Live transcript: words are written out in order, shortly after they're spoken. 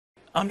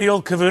I'm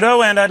Neil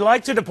Cavuto, and I'd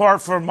like to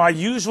depart from my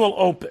usual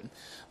open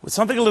with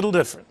something a little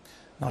different.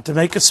 Not to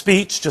make a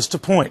speech, just a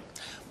point.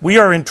 We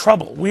are in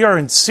trouble. We are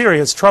in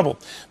serious trouble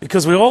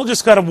because we all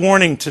just got a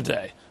warning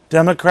today.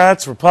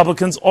 Democrats,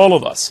 Republicans, all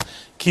of us.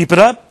 Keep it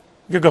up,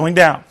 you're going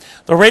down.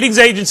 The ratings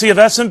agency of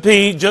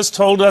S&P just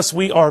told us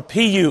we are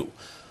PU.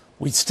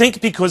 We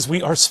stink because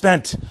we are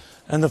spent.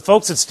 And the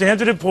folks at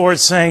Standard &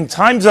 Poor's saying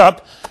time's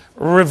up,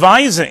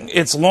 revising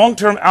its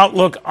long-term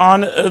outlook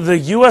on the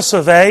US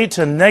of A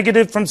to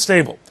negative from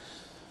stable.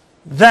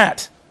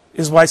 That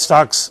is why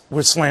stocks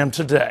were slammed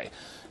today.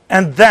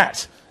 And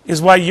that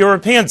is why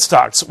European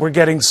stocks were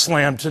getting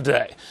slammed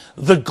today.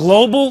 The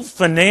global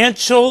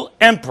financial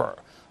emperor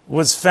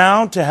was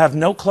found to have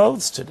no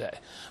clothes today.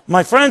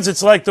 My friends,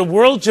 it's like the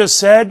world just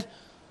said,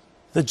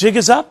 the jig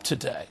is up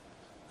today.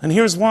 And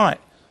here's why.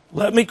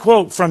 Let me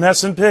quote from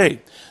S&P.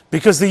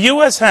 Because the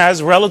U.S.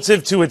 has,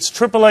 relative to its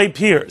AAA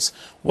peers,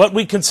 what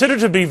we consider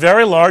to be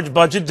very large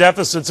budget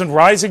deficits and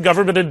rising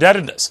government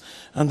indebtedness.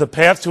 And the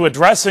path to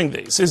addressing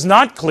these is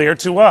not clear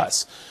to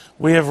us.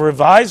 We have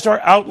revised our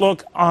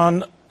outlook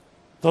on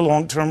the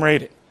long-term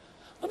rating.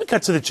 Let me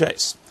cut to the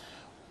chase.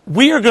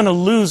 We are going to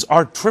lose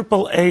our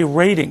AAA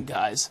rating,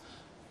 guys.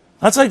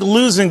 That's like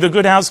losing the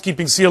Good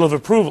Housekeeping seal of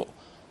approval.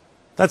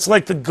 That's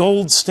like the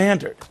gold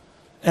standard.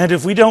 And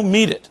if we don't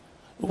meet it,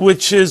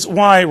 which is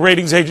why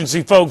ratings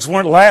agency folks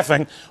weren't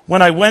laughing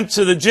when I went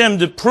to the gym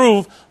to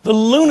prove the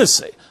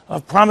lunacy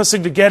of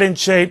promising to get in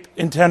shape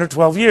in 10 or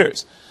 12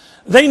 years.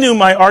 They knew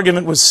my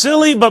argument was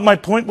silly, but my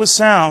point was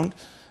sound,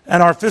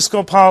 and our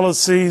fiscal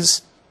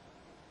policies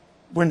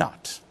were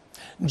not.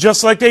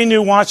 Just like they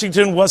knew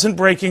Washington wasn't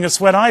breaking a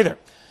sweat either.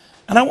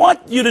 And I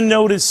want you to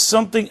notice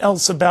something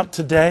else about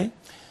today.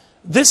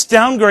 This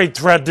downgrade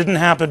threat didn't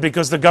happen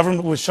because the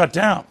government was shut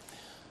down.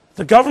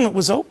 The government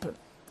was open.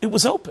 It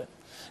was open.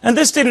 And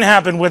this didn't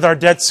happen with our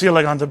debt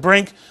ceiling on the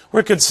brink.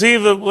 We're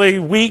conceivably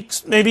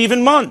weeks, maybe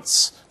even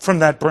months from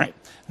that brink.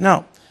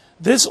 No,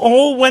 this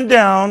all went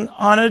down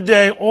on a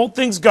day all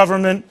things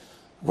government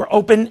were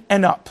open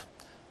and up,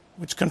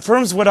 which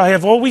confirms what I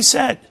have always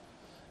said.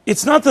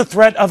 It's not the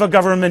threat of a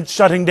government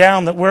shutting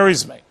down that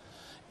worries me.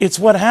 It's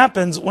what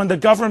happens when the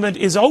government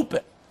is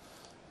open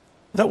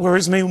that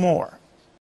worries me more.